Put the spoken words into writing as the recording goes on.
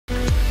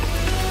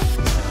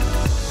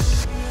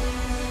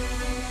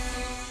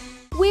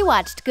We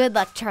watched Good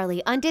Luck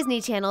Charlie on Disney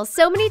Channel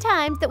so many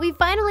times that we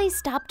finally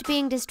stopped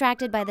being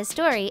distracted by the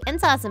story and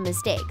saw some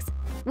mistakes.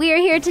 We are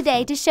here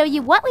today to show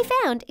you what we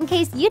found in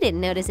case you didn't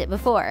notice it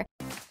before.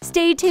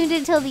 Stay tuned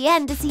until the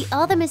end to see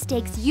all the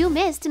mistakes you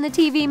missed in the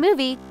TV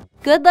movie,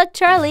 Good Luck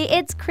Charlie,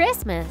 It's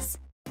Christmas.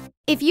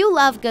 If you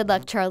love Good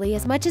Luck Charlie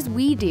as much as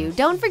we do,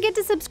 don't forget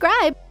to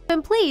subscribe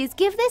and please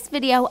give this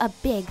video a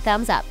big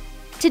thumbs up.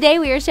 Today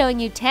we are showing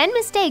you 10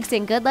 mistakes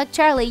in Good Luck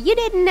Charlie you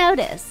didn't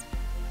notice.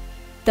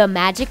 The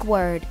magic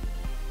word.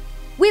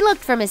 We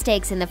looked for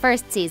mistakes in the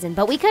first season,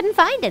 but we couldn't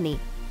find any.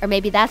 Or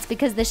maybe that's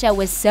because the show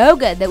was so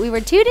good that we were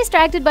too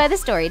distracted by the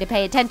story to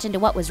pay attention to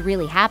what was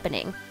really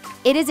happening.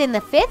 It is in the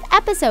 5th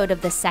episode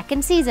of the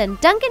second season,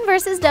 Duncan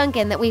vs.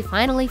 Duncan, that we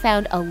finally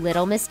found a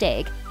little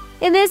mistake.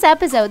 In this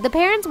episode, the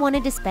parents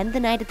wanted to spend the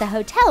night at the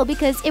hotel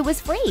because it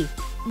was free.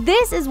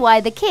 This is why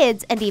the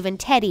kids and even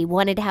Teddy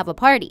wanted to have a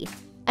party.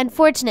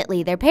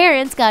 Unfortunately, their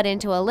parents got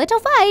into a little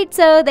fight,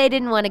 so they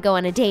didn't want to go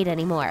on a date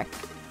anymore.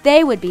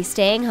 They would be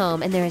staying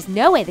home, and there is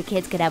no way the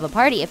kids could have a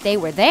party if they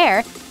were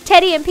there.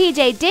 Teddy and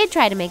PJ did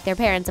try to make their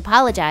parents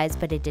apologize,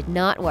 but it did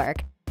not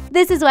work.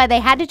 This is why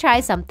they had to try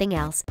something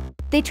else.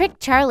 They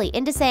tricked Charlie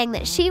into saying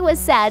that she was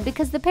sad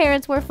because the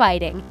parents were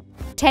fighting.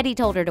 Teddy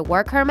told her to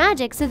work her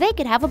magic so they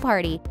could have a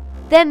party.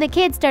 Then the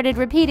kids started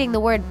repeating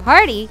the word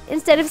party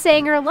instead of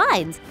saying her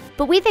lines.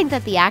 But we think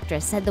that the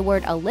actress said the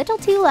word a little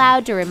too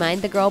loud to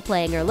remind the girl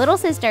playing her little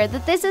sister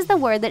that this is the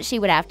word that she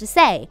would have to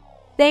say.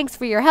 Thanks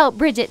for your help,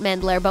 Bridgit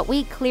Mendler, but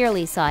we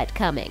clearly saw it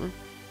coming.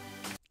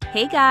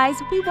 Hey guys,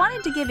 we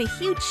wanted to give a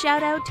huge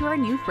shout out to our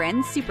new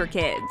friends, Super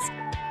Kids.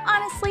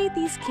 Honestly,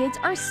 these kids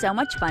are so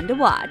much fun to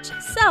watch,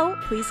 so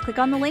please click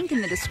on the link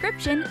in the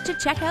description to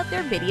check out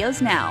their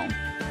videos now.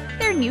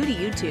 They're new to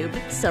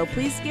YouTube, so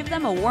please give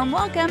them a warm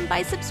welcome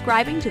by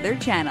subscribing to their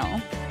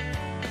channel.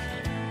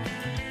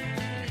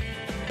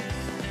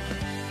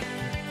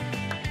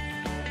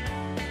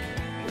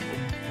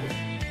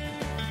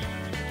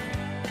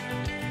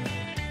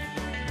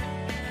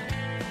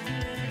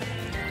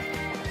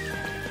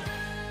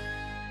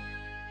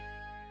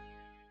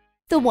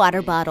 The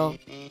water bottle.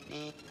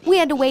 We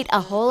had to wait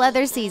a whole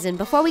other season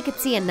before we could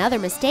see another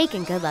mistake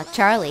in Good Luck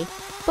Charlie.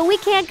 But we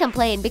can't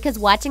complain because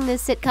watching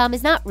this sitcom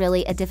is not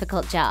really a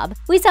difficult job.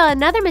 We saw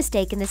another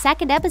mistake in the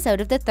second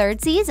episode of the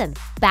third season,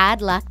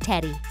 Bad Luck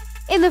Teddy.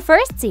 In the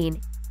first scene,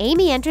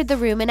 Amy entered the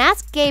room and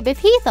asked Gabe if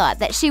he thought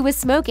that she was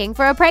smoking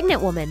for a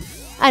pregnant woman.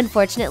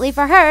 Unfortunately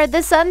for her,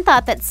 the son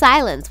thought that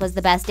silence was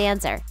the best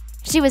answer.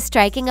 She was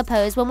striking a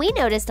pose when we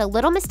noticed a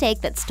little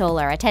mistake that stole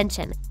our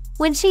attention.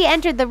 When she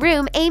entered the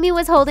room, Amy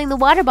was holding the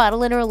water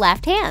bottle in her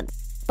left hand.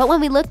 But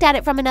when we looked at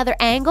it from another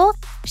angle,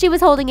 she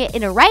was holding it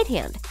in her right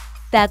hand.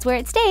 That's where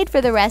it stayed for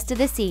the rest of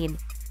the scene,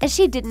 as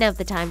she didn't have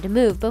the time to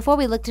move before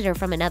we looked at her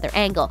from another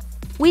angle.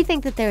 We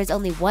think that there is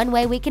only one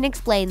way we can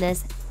explain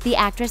this. The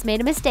actress made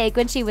a mistake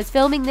when she was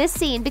filming this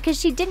scene because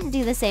she didn't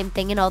do the same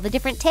thing in all the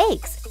different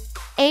takes.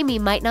 Amy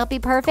might not be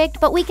perfect,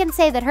 but we can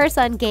say that her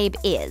son Gabe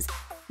is.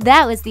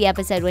 That was the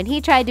episode when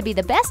he tried to be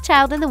the best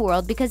child in the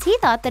world because he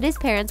thought that his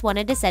parents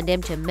wanted to send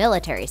him to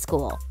military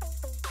school.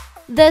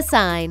 The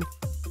sign.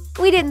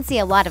 We didn't see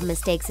a lot of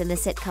mistakes in the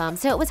sitcom,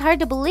 so it was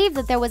hard to believe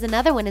that there was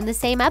another one in the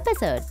same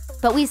episode,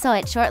 but we saw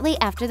it shortly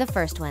after the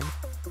first one.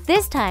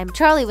 This time,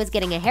 Charlie was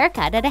getting a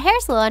haircut at a hair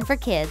salon for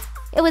kids.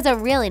 It was a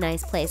really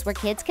nice place where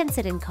kids can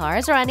sit in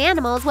cars or on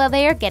animals while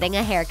they are getting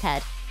a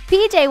haircut.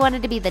 PJ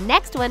wanted to be the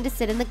next one to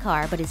sit in the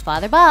car, but his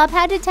father Bob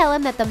had to tell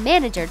him that the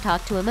manager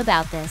talked to him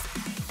about this.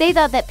 They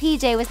thought that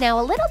PJ was now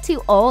a little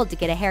too old to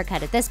get a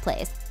haircut at this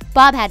place.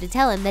 Bob had to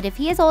tell him that if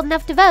he is old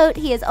enough to vote,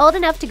 he is old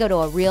enough to go to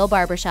a real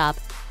barbershop.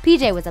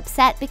 PJ was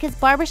upset because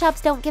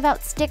barbershops don't give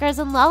out stickers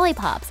and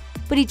lollipops,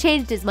 but he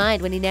changed his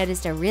mind when he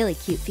noticed a really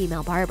cute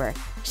female barber.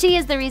 She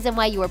is the reason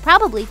why you were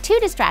probably too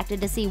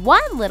distracted to see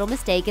one little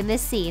mistake in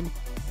this scene.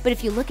 But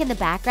if you look in the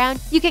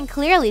background, you can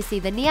clearly see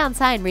the neon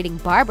sign reading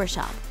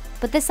barbershop.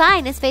 But the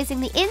sign is facing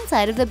the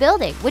inside of the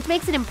building, which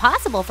makes it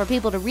impossible for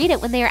people to read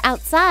it when they are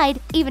outside,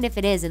 even if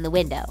it is in the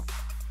window.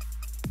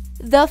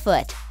 The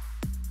foot.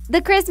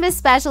 The Christmas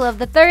special of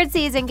the third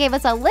season gave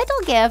us a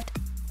little gift,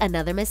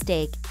 another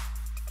mistake.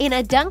 In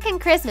A Duncan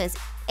Christmas,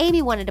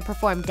 Amy wanted to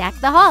perform Deck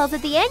the Halls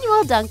at the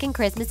annual Duncan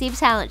Christmas Eve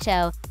talent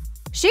show.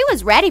 She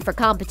was ready for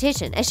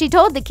competition, as she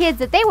told the kids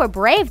that they were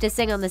brave to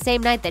sing on the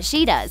same night that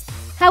she does.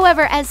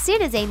 However, as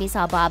soon as Amy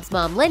saw Bob's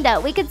mom, Linda,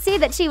 we could see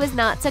that she was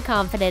not so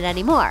confident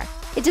anymore.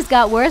 It just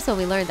got worse when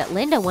we learned that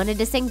Linda wanted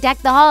to sing Deck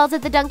the Halls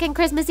at the Duncan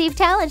Christmas Eve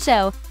talent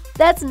show.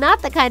 That's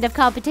not the kind of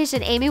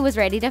competition Amy was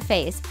ready to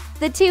face.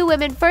 The two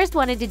women first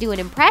wanted to do an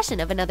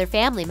impression of another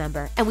family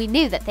member, and we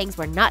knew that things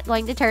were not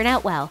going to turn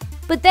out well.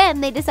 But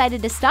then they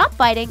decided to stop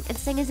fighting and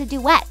sing as a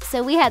duet,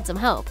 so we had some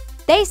hope.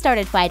 They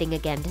started fighting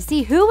again to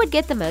see who would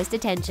get the most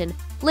attention.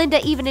 Linda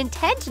even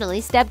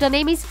intentionally stepped on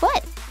Amy's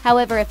foot.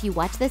 However, if you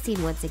watch the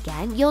scene once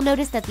again, you'll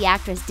notice that the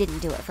actress didn't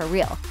do it for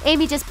real.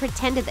 Amy just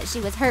pretended that she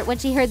was hurt when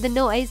she heard the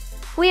noise.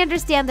 We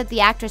understand that the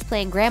actress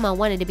playing Grandma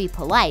wanted to be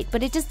polite,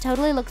 but it just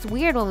totally looks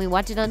weird when we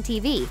watch it on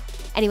TV.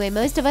 Anyway,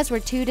 most of us were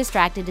too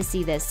distracted to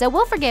see this, so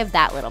we'll forgive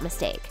that little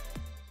mistake.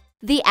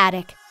 The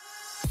attic.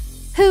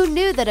 Who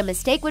knew that a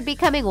mistake would be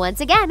coming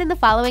once again in the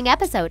following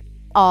episode?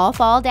 All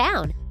fall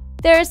down.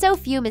 There are so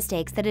few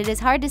mistakes that it is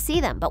hard to see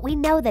them, but we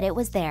know that it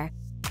was there.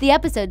 The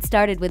episode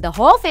started with the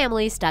whole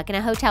family stuck in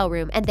a hotel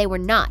room, and they were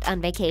not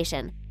on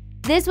vacation.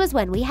 This was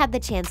when we had the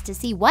chance to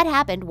see what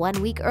happened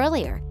 1 week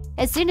earlier.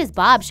 As soon as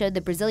Bob showed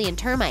the Brazilian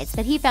termites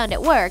that he found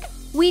at work,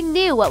 we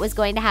knew what was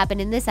going to happen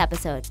in this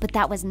episode, but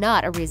that was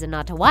not a reason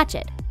not to watch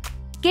it.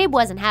 Gabe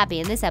wasn't happy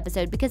in this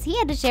episode because he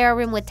had to share a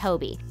room with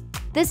Toby.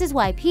 This is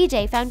why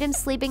PJ found him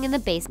sleeping in the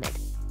basement.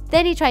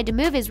 Then he tried to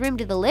move his room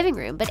to the living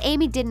room, but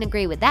Amy didn't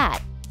agree with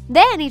that.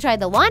 Then he tried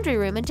the laundry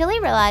room until he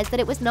realized that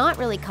it was not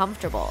really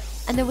comfortable,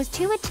 and there was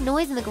too much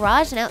noise in the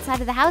garage and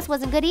outside of the house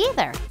wasn't good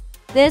either.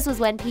 This was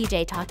when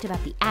PJ talked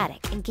about the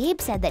attic, and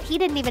Gabe said that he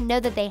didn't even know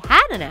that they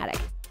had an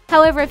attic.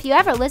 However, if you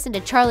ever listened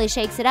to Charlie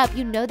Shakes It Up,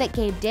 you know that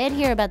Gabe did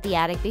hear about the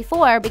attic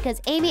before because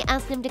Amy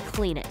asked him to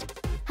clean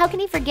it. How can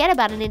he forget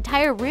about an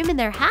entire room in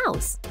their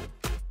house?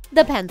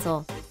 The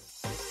pencil.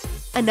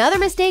 Another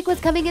mistake was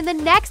coming in the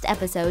next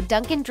episode,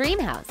 Duncan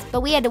Dreamhouse,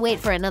 but we had to wait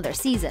for another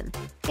season.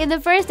 In the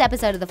first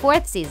episode of the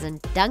 4th season,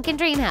 Duncan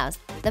Dreamhouse,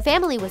 the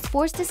family was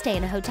forced to stay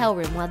in a hotel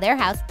room while their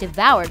house,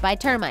 devoured by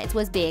termites,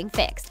 was being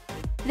fixed.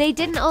 They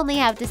didn't only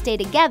have to stay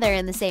together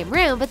in the same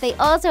room, but they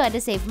also had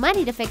to save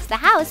money to fix the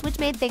house, which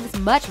made things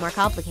much more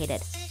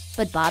complicated.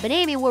 But Bob and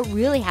Amy were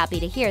really happy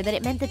to hear that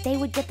it meant that they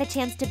would get the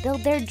chance to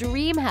build their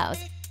dream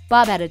house.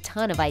 Bob had a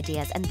ton of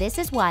ideas, and this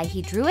is why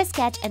he drew a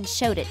sketch and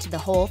showed it to the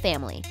whole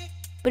family.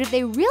 But if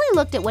they really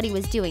looked at what he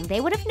was doing, they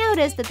would have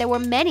noticed that there were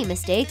many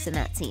mistakes in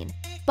that scene.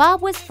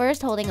 Bob was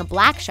first holding a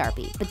black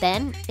Sharpie, but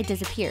then it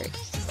disappeared,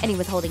 and he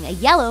was holding a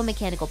yellow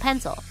mechanical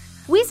pencil.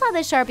 We saw the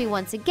Sharpie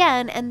once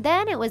again, and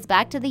then it was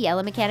back to the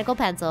yellow mechanical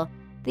pencil.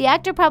 The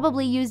actor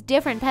probably used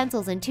different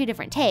pencils in 2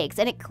 different takes,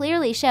 and it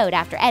clearly showed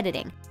after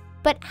editing.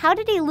 But how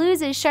did he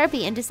lose his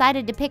Sharpie and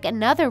decided to pick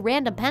another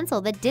random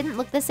pencil that didn't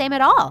look the same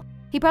at all?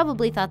 He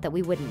probably thought that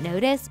we wouldn't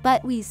notice,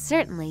 but we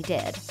certainly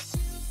did.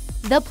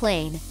 The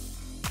plane.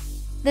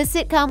 The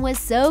sitcom was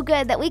so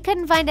good that we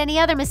couldn't find any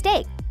other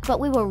mistake, but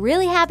we were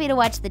really happy to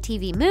watch the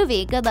TV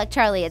movie Good Luck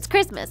Charlie, It's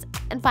Christmas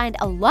and find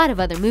a lot of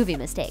other movie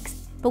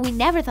mistakes. But we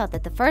never thought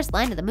that the first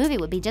line of the movie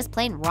would be just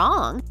plain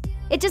wrong.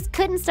 It just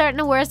couldn't start in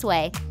a worse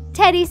way.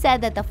 Teddy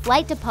said that the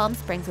flight to Palm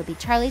Springs would be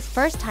Charlie's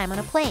first time on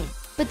a plane.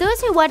 But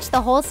those who watched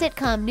the whole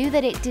sitcom knew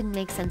that it didn't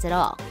make sense at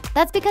all.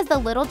 That's because the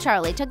little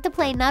Charlie took the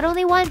plane not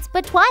only once,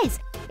 but twice.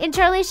 In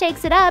Charlie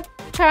Shakes It Up,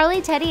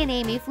 Charlie, Teddy, and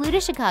Amy flew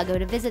to Chicago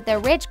to visit their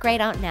rich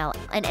great-aunt Nell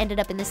and ended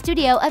up in the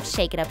studio of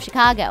Shake It Up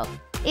Chicago.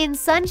 In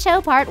Sun Show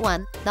Part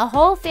 1, the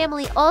whole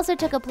family also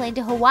took a plane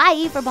to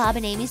Hawaii for Bob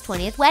and Amy's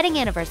 20th wedding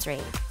anniversary.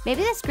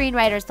 Maybe the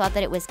screenwriters thought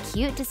that it was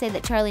cute to say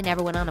that Charlie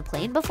never went on a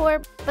plane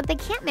before, but they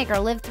can't make her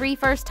live 3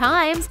 first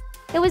times.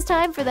 It was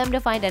time for them to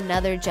find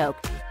another joke.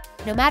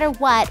 No matter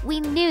what, we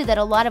knew that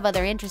a lot of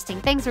other interesting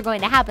things were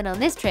going to happen on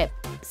this trip,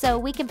 so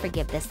we can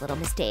forgive this little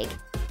mistake.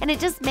 And it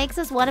just makes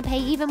us want to pay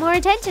even more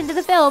attention to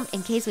the film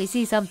in case we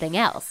see something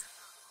else.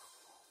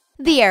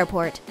 The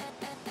airport.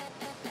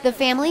 The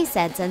family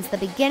said since the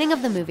beginning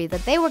of the movie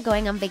that they were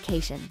going on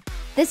vacation.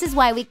 This is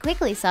why we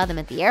quickly saw them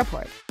at the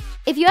airport.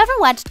 If you ever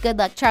watched Good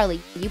Luck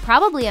Charlie, you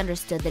probably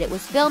understood that it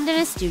was filmed in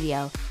a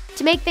studio.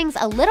 To make things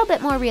a little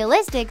bit more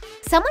realistic,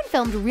 someone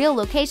filmed real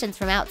locations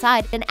from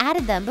outside and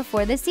added them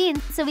before the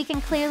scene so we can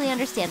clearly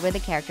understand where the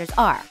characters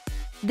are.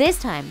 This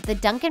time, the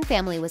Duncan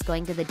family was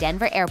going to the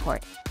Denver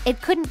airport.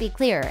 It couldn't be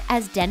clearer,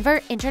 as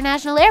Denver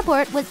International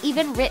Airport was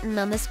even written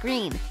on the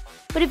screen.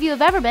 But if you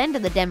have ever been to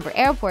the Denver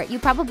airport, you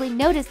probably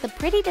noticed the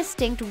pretty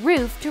distinct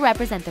roof to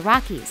represent the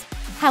Rockies.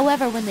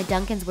 However, when the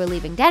Duncans were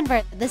leaving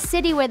Denver, the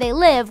city where they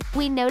live,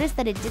 we noticed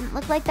that it didn't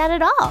look like that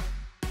at all.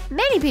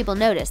 Many people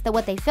noticed that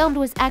what they filmed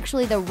was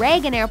actually the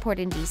Reagan Airport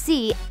in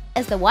DC,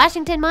 as the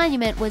Washington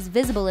Monument was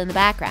visible in the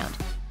background.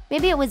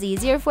 Maybe it was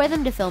easier for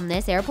them to film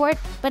this airport,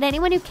 but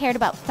anyone who cared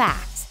about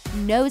facts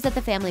knows that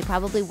the family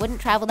probably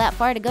wouldn't travel that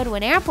far to go to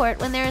an airport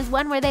when there is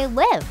one where they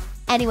live.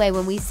 Anyway,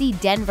 when we see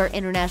Denver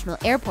International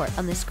Airport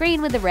on the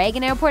screen with the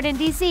Reagan Airport in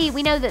DC,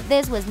 we know that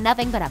this was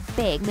nothing but a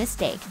big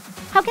mistake.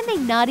 How can they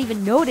not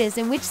even notice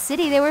in which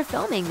city they were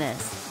filming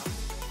this?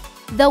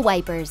 The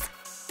wipers.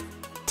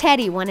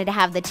 Teddy wanted to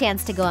have the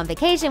chance to go on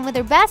vacation with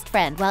her best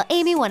friend, while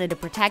Amy wanted to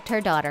protect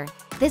her daughter.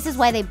 This is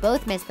why they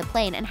both missed the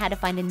plane and had to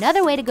find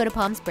another way to go to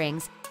Palm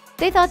Springs.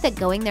 They thought that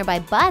going there by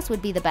bus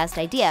would be the best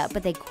idea,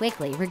 but they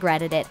quickly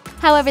regretted it.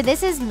 However,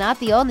 this is not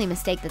the only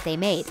mistake that they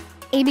made.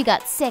 Amy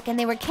got sick and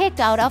they were kicked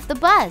out off the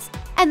bus.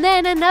 And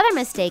then another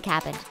mistake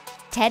happened.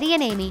 Teddy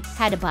and Amy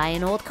had to buy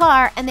an old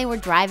car and they were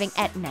driving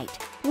at night.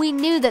 We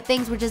knew that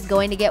things were just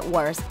going to get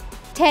worse.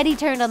 Teddy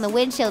turned on the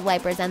windshield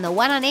wipers and the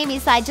one on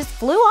Amy's side just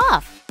flew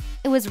off.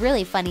 It was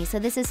really funny, so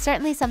this is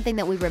certainly something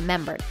that we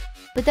remembered.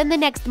 But then the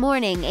next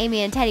morning,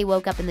 Amy and Teddy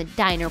woke up in the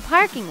diner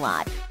parking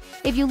lot.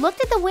 If you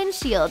looked at the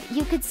windshield,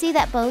 you could see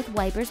that both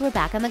wipers were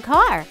back on the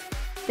car.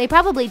 They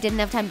probably didn't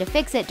have time to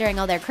fix it during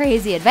all their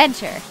crazy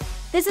adventure.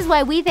 This is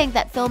why we think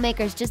that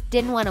filmmakers just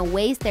didn't want to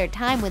waste their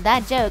time with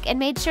that joke and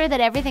made sure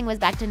that everything was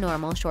back to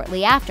normal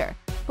shortly after.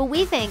 But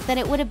we think that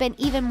it would have been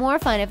even more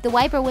fun if the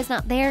wiper was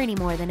not there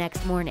anymore the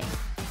next morning.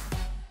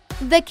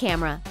 The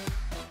camera.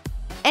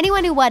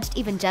 Anyone who watched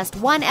even just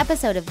one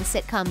episode of the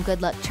sitcom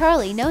Good Luck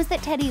Charlie knows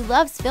that Teddy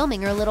loves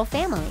filming her little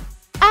family.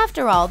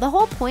 After all, the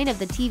whole point of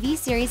the TV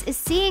series is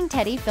seeing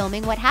Teddy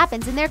filming what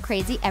happens in their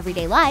crazy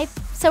everyday life,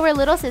 so her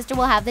little sister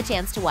will have the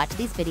chance to watch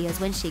these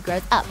videos when she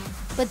grows up.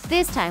 But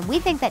this time, we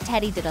think that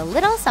Teddy did a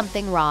little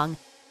something wrong.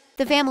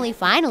 The family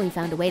finally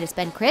found a way to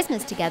spend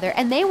Christmas together,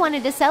 and they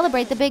wanted to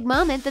celebrate the big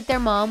moment that their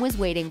mom was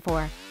waiting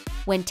for.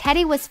 When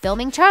Teddy was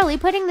filming Charlie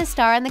putting the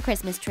star on the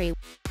Christmas tree,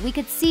 we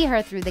could see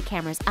her through the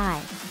camera's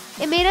eye.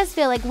 It made us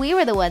feel like we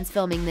were the ones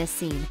filming this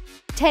scene.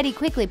 Teddy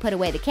quickly put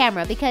away the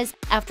camera because,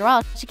 after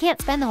all, she can't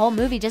spend the whole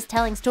movie just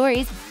telling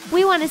stories.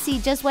 We want to see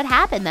just what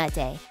happened that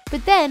day.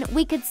 But then,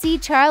 we could see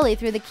Charlie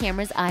through the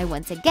camera's eye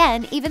once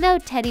again, even though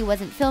Teddy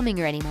wasn't filming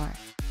her anymore.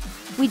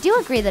 We do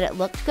agree that it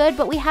looked good,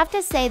 but we have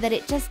to say that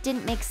it just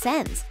didn't make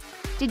sense.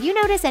 Did you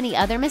notice any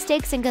other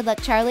mistakes in Good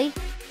Luck Charlie?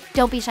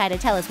 Don't be shy to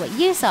tell us what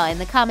you saw in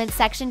the comments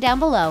section down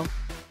below.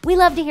 We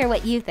love to hear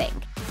what you think.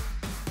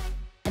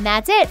 And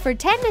that's it for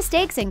 10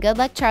 mistakes in Good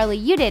Luck Charlie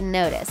you didn't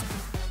notice.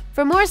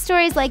 For more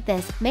stories like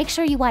this, make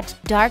sure you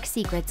watch Dark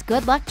Secrets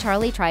Good Luck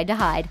Charlie Tried to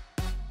Hide.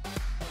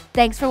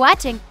 Thanks for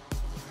watching.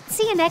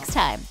 See you next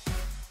time.